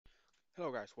Hello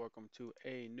guys, welcome to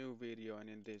a new video, and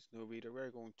in this new video we're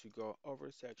going to go over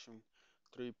section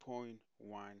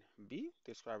 3.1b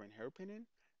describing hairpinning,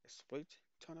 split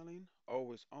tunneling,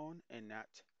 always on and not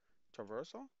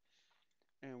traversal.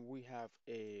 And we have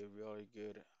a really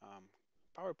good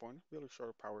PowerPoint, really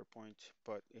short PowerPoint,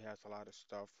 but it has a lot of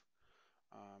stuff,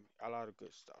 a lot of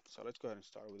good stuff. So let's go ahead and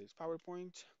start with this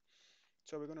PowerPoint.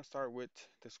 So we're going to start with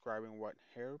describing what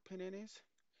hairpinning is.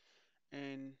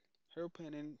 And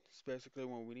hairpinning is basically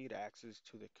when we need access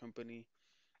to the company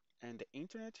and the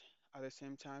internet at the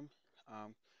same time.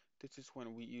 Um, this is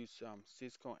when we use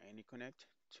Cisco AnyConnect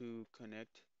to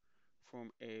connect from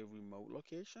a remote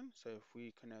location. So if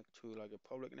we connect to like a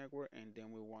public network and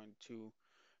then we want to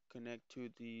connect to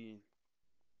the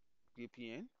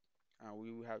VPN,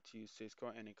 we will have to use Cisco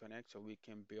AnyConnect so we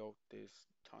can build this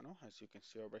tunnel as you can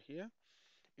see over here.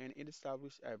 And it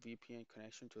establishes a VPN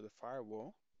connection to the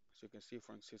firewall, as you can see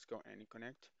from Cisco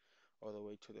AnyConnect all the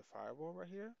way to the firewall right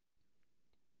here.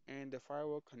 And the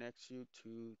firewall connects you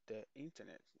to the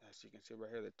internet. As you can see right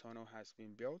here, the tunnel has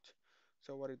been built.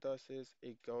 So what it does is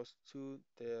it goes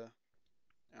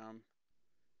um,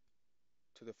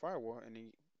 to the firewall and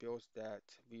it builds that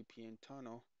VPN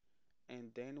tunnel.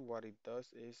 And then what it does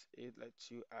is it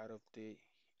lets you out of the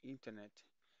internet.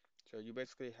 So you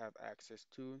basically have access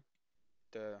to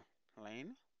the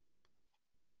LAN,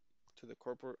 to the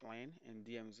corporate LAN and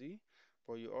DMZ,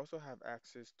 but you also have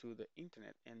access to the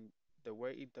internet. And the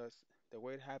way it does, the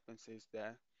way it happens is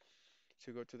that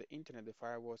to go to the internet, the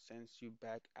firewall sends you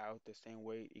back out the same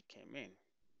way it came in.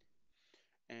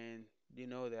 And you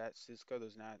know that Cisco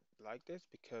does not like this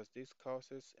because this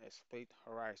causes a split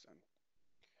horizon.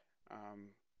 Um,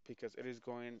 because it is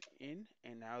going in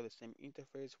and now the same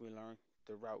interface we learn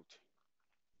the route.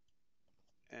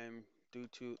 And due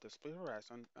to the split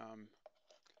horizon,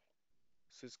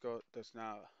 Cisco does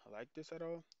not like this at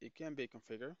all. It can be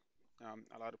configured.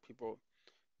 A lot of people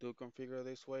do configure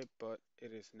this way, but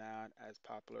it is not as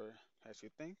popular as you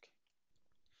think.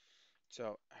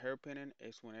 So hairpinning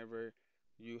is whenever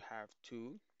you have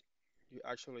you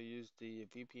actually use the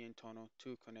VPN tunnel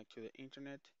to connect to the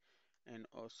internet and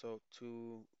also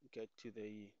to get to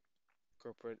the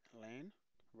corporate LAN,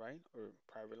 right, or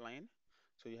private LAN.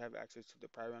 So you have access to the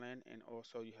private LAN and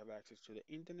also you have access to the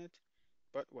internet.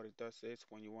 But what it does is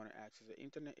when you want to access the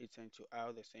internet, it sends you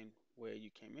out the same way you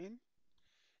came in.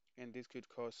 And this could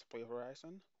cause split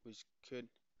horizon, which could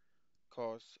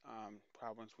cause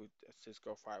problems with a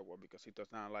Cisco firewall because it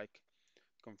does not like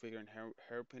configuring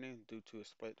hairpinning due to a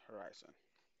split horizon.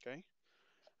 Okay,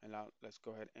 and now let's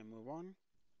go ahead and move on.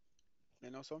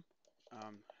 And also,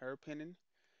 hairpinning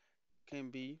can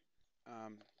be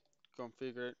um,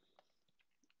 configured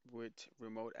with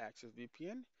remote access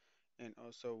VPN and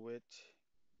also with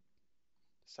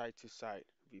site-to-site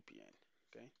VPN.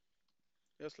 Okay,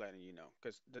 just letting you know,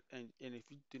 because and if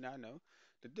you do not know,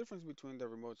 the difference between the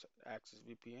remote access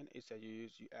VPN is that you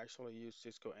actually use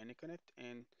Cisco AnyConnect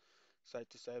and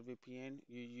site-to-site VPN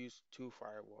you use two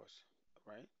firewalls,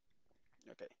 right?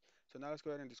 Okay, so now let's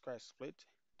go ahead and describe split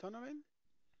tunneling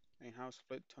and how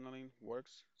split tunneling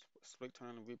works, split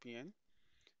tunneling VPN.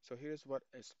 So here's what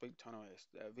a split tunnel is.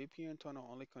 The VPN tunnel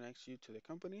only connects you to the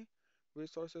company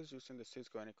resources using the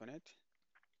Cisco AnyConnect,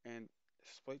 and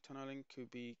split tunneling could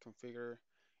be configured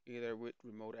either with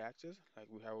remote access, like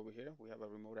we have over here. We have a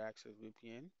remote access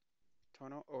VPN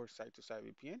tunnel or site-to-site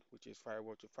VPN, which is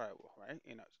firewall to firewall, right?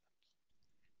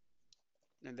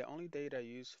 And the only data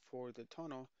used for the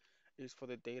tunnel is for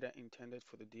the data intended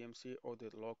for the DMC or the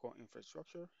local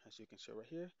infrastructure, as you can see right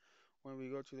here. When we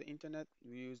go to the internet,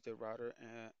 we use the router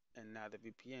and not the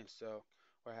VPN. So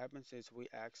what happens is we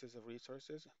access the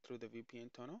resources through the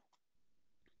VPN tunnel.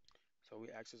 So we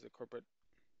access the corporate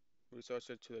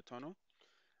resources to the tunnel.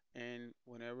 And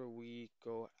whenever we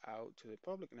go out to the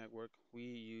public network, we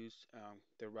use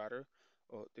the router.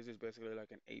 Or this is basically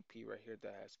like an AP right here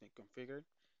that has been configured.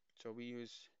 So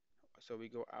we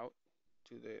go out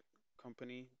to the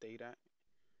company data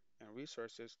and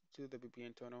resources to the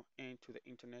VPN tunnel and to the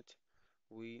internet.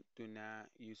 We do not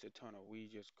use the tunnel. We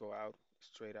just go out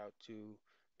straight out to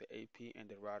the AP and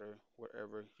the router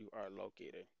wherever you are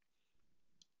located.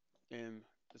 And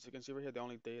as you can see right here, the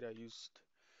only data used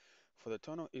for the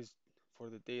tunnel is for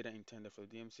the data intended for the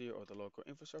DMC or the local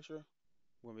infrastructure.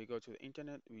 When we go to the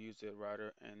internet, we use the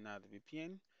router and not the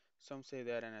VPN. Some say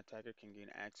that an attacker can gain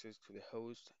access to the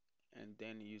host and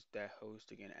then use that host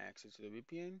to gain access to the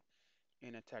VPN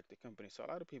and attack the company. So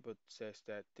a lot of people says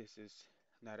that this is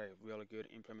not a really good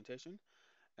implementation,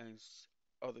 and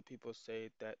other people say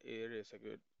that it is a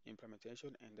good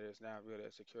implementation and there is not really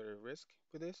a security risk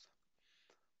with this.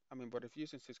 I mean, but if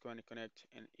using Cisco AnyConnect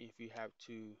and if you have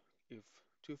to if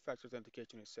two-factor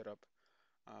authentication is set up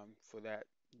for that,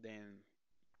 then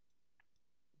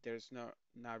there's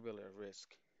not really a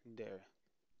risk there.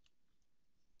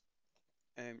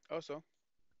 And also,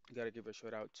 gotta give a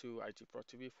shout out to IT Pro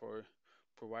TV for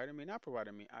providing me, not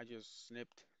providing me, I just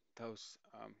snipped those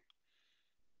um,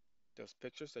 those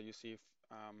pictures that you see,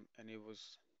 and it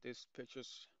was these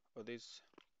pictures or these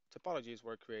topologies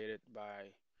were created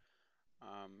by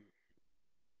um,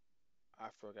 I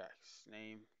forgot his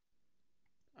name,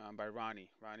 by Ronnie.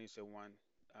 Ronnie's the one.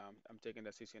 I'm taking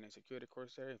the CCNA Security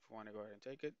course there. If you want to go ahead and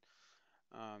take it,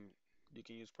 um, you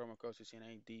can use promo code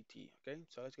CCNA DT. Okay,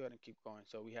 so let's go ahead and keep going.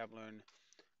 So we have learned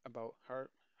about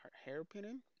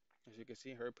hairpinning. As you can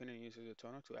see, hairpinning uses the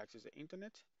tunnel to access the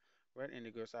internet, right? And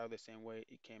it goes out the same way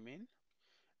it came in.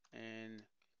 And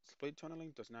split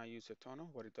tunneling does not use a tunnel.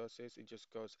 What it does is it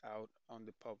just goes out on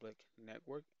the public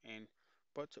network, and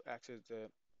but to access the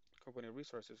company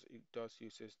resources, it does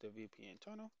uses the VPN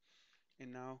tunnel.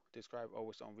 And now describe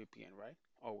always on VPN, right?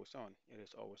 Always on. It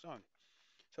is always on.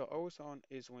 So always on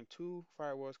is when two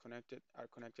firewalls connected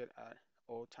at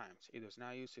all times. It does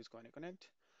not use Cisco AnyConnect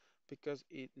because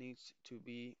it needs to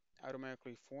be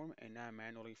automatically formed and not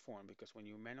manually formed. Because when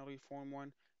you manually form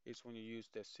one, it's when you use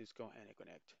the Cisco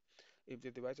AnyConnect. If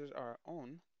the devices are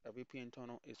on, a VPN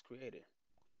tunnel is created.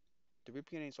 The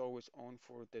VPN is always on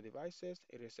for the devices.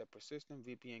 It is a persistent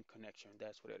VPN connection.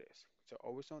 That's what it is. So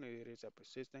always on, it is a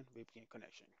persistent VPN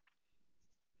connection.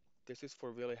 This is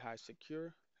for really high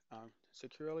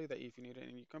securely that if you need it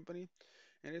in your company,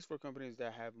 and it's for companies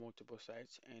that have multiple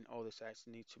sites and all the sites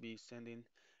need to be sending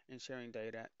and sharing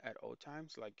data at all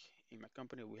times. Like in my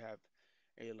company, we have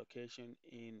a location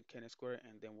in Kennett Square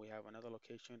and then we have another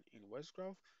location in West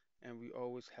Grove, and we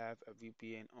always have a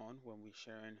VPN on when we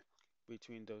sharing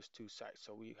between those two sites.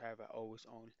 So we have an always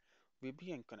on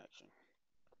VPN connection,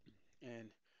 and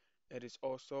it is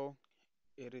also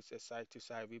it is a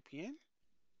site-to-site VPN.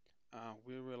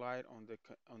 We relied on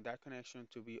on that connection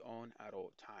to be on at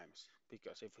all times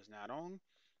because if it's not on,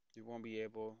 you won't be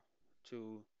able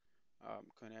to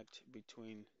connect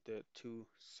between the two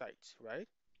sites, right?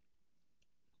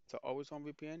 So always on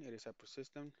VPN, it is a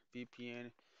persistent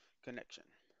VPN connection.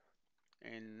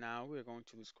 And now we're going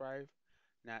to describe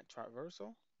NAT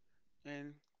traversal.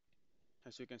 And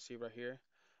as you can see right here,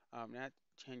 NAT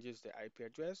changes the IP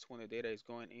address when the data is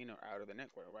going in or out of the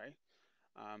network, right?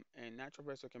 And NAT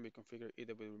traversal can be configured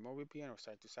either with remote VPN or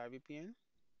site-to-site VPN.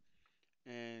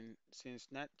 And since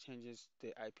NAT changes the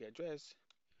IP address,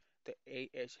 the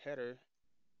AH header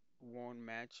won't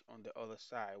match on the other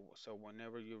side. So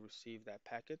whenever you receive that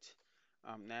packet,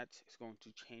 NAT is going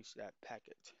to change that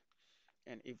packet.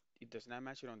 And if it does not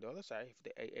match it on the other side, if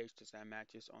the AH does not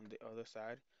match it on the other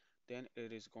side, then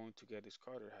it is going to get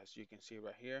discarded. As you can see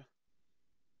right here,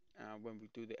 when we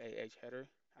do the AH header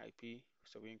IP,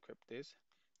 so we encrypt this,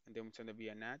 and then we send it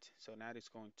via NAT. So NAT is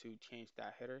going to change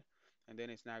that header, and then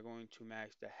it's not going to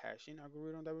match the hashing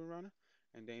algorithm that we run,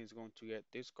 and then it's going to get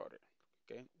discarded.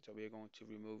 Okay, so we're going to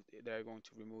remove. They're going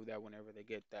to remove that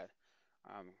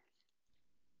um,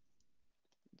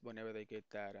 whenever they get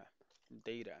that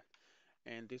data,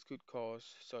 and this could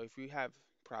cause. So if you have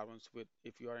problems with,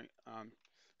 if you are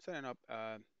setting up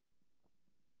a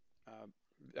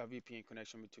VPN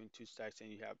connection between two sites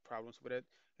and you have problems with it,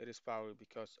 it is probably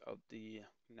because of the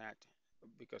NAT,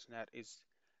 because NAT is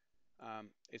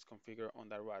configured on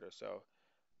that router. So,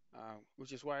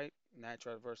 which is why NAT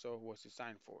traversal was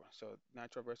designed for. So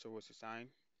NAT traversal was designed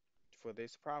for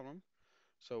this problem.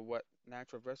 So what NAT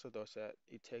traversal does that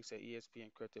it takes a ESP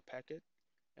encrypted packet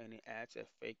and it adds a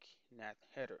fake NAT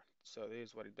header. So this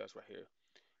is what it does right here.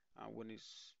 When it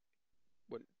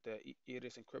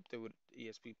is encrypted with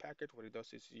ESP packet, what it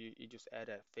does is you just add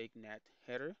a fake NAT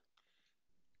header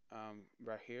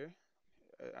right here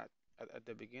at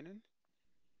the beginning,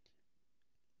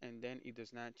 and then it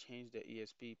does not change the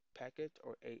ESP packet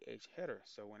or AH header.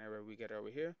 So whenever we get over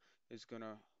here, it's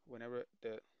gonna whenever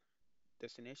the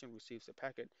destination receives the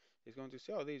packet, it's going to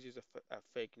say, oh, this is a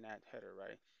fake NAT header,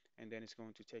 right? And then it's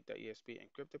going to take the ESP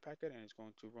encrypted packet and it's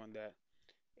going to run that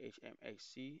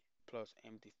HMAC plus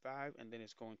MD5, and then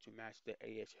it's going to match the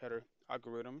AH header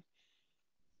algorithm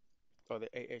or the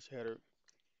AH header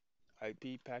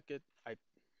IP packet,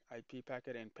 IP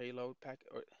packet and payload packet,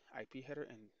 or IP header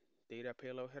and data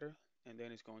payload header, and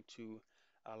then it's going to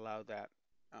allow that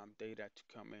data to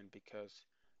come in because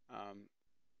um,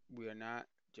 we are not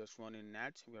just running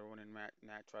NAT, we are running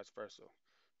NAT transversal.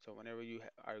 So whenever you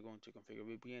are going to configure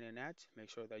VPN and NAT, make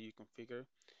sure that you configure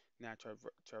NAT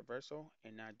traversal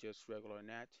and not just regular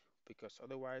NAT, because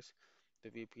otherwise the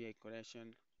VPN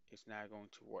connection is not going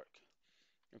to work.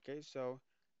 Okay, so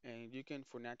And you can,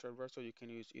 for NAT traversal, you can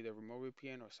use either remote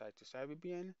VPN or site-to-site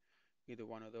VPN. Either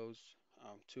one of those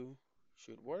two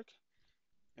should work.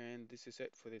 And this is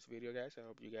it for this video, guys. I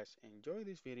hope you guys enjoy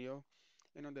this video.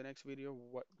 And on the next video,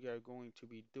 what we are going to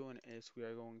be doing is we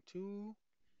are going to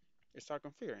start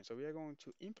configuring. So we are going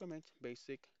to implement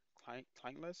basic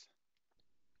clientless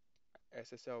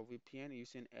SSL VPN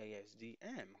using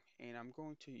ASDM. And I'm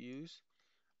going to use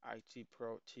IT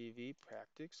Pro TV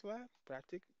practice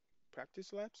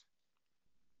labs,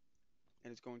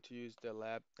 and it's going to use the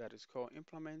lab that is called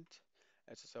implement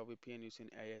SSL VPN using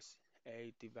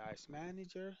ASA device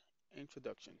manager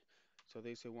introduction. So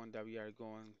this is one that we are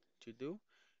going to do.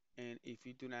 And if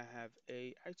you do not have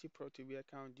a IT Pro TV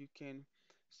account, you can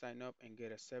sign up and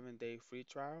get a 7-day free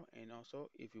trial. And also,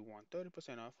 if you want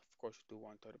 30% off, of course you do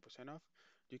want 30% off,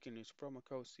 you can use promo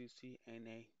code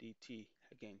CCNADT.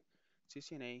 Again,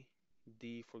 CCNA,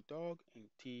 D for dog, and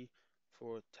T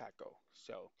for taco.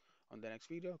 So, on the next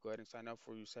video, go ahead and sign up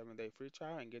for your 7-day free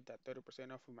trial and get that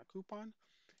 30% off with my coupon.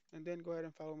 And then go ahead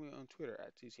and follow me on Twitter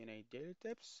at CCNA Daily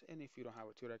Tips. And if you don't have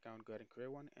a Twitter account, go ahead and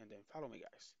create one and then follow me,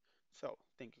 guys. So,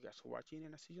 thank you guys for watching,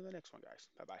 and I'll see you in the next one, guys.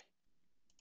 Bye bye.